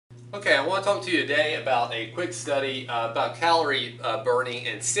Okay, I want to talk to you today about a quick study about calorie burning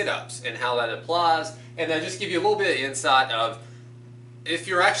and sit-ups and how that applies, and just give you a little bit of insight of if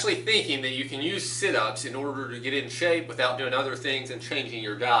you're actually thinking that you can use sit-ups in order to get in shape without doing other things and changing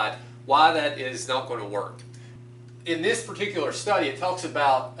your diet, why that is not going to work. In this particular study, it talks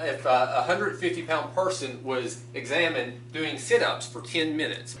about if a 150-pound person was examined doing sit-ups for 10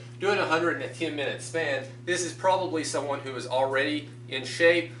 minutes. Doing 110-minute span, this is probably someone who was already in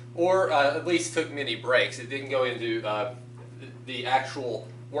shape or at least took many breaks. It didn't go into the actual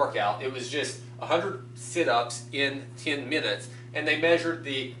workout. It was just 100 sit-ups in 10 minutes, and they measured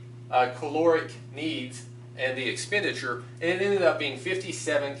the caloric needs and the expenditure, and it ended up being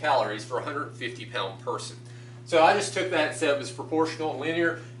 57 calories for a 150-pound person. So I just took that and said it was proportional and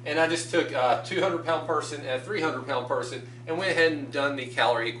linear, and I just took a 200-pound person and a 300-pound person and went ahead and done the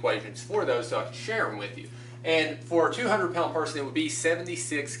calorie equations for those so I could share them with you. And for a 200-pound person, it would be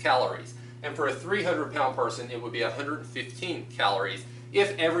 76 calories. And for a 300-pound person, it would be 115 calories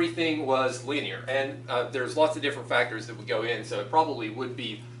if everything was linear. And there's lots of different factors that would go in, so it probably would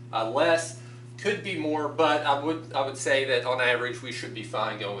be less, could be more, but I would say that on average we should be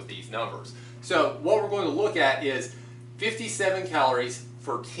fine going with these numbers. So what we're going to look at is 57 calories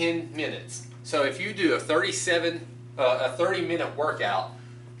for 10 minutes. So if you do a 30-minute workout,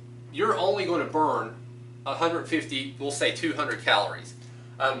 you're only going to burn 150, we'll say 200 calories.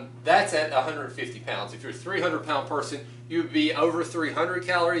 That's at 150 pounds. If you're a 300-pound person, you would be over 300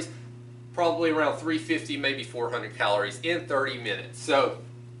 calories, probably around 350, maybe 400 calories in 30 minutes. So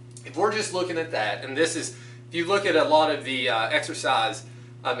if we're just looking at that, and this is, if you look at a lot of the exercise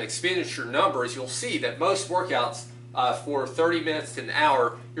expenditure numbers, you'll see that most workouts for 30 minutes to an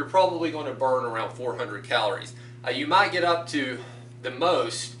hour, you're probably going to burn around 400 calories. You might get up to the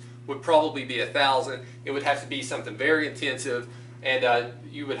most would probably be 1,000. It would have to be something very intensive, and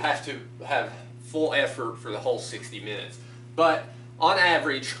you would have to have full effort for the whole 60 minutes. But on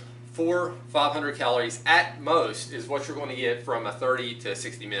average, 500 calories at most is what you're going to get from a 30 to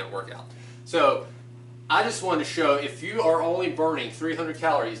 60-minute workout. So I just wanted to show if you are only burning 300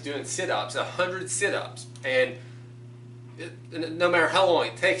 calories doing sit-ups, 100 sit-ups, and no matter how long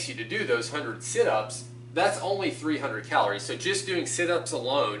it takes you to do those 100 sit-ups, that's only 300 calories. So just doing sit-ups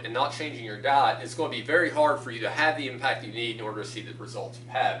alone and not changing your diet is going to be very hard for you to have the impact you need in order to see the results you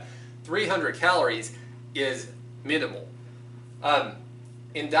have. 300 calories is minimal.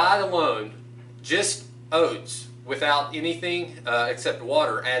 In diet alone, just oats without anything except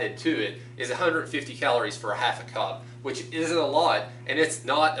water added to it is 150 calories for a half a cup, which isn't a lot, and it's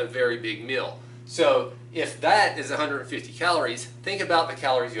not a very big meal. So if that is 150 calories, think about the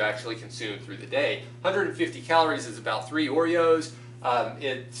calories you actually consume through the day. 150 calories is about 3 Oreos,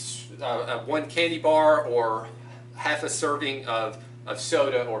 it's one candy bar, or half a serving of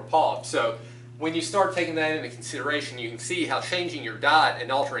soda or pop. So when you start taking that into consideration, you can see how changing your diet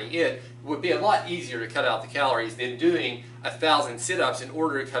and altering it would be a lot easier to cut out the calories than doing 1,000 sit-ups in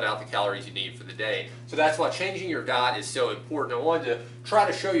order to cut out the calories you need for the day. So that's why changing your diet is so important. I wanted to try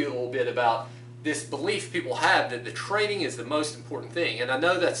to show you a little bit about this belief people have that the training is the most important thing. And I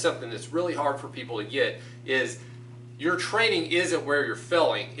know that's something that's really hard for people to get, is your training isn't where you're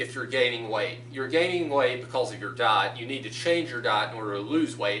failing if you're gaining weight. You're gaining weight because of your diet. You need to change your diet in order to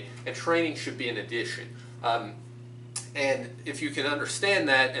lose weight, and training should be an addition. And if you can understand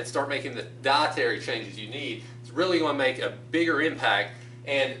that and start making the dietary changes you need, it's really going to make a bigger impact.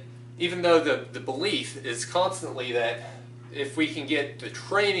 And even though the belief is constantly that if we can get the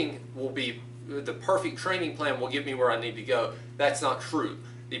training, the perfect training plan will get me where I need to go, that's not true.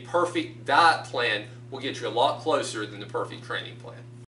 The perfect diet plan will get you a lot closer than the perfect training plan.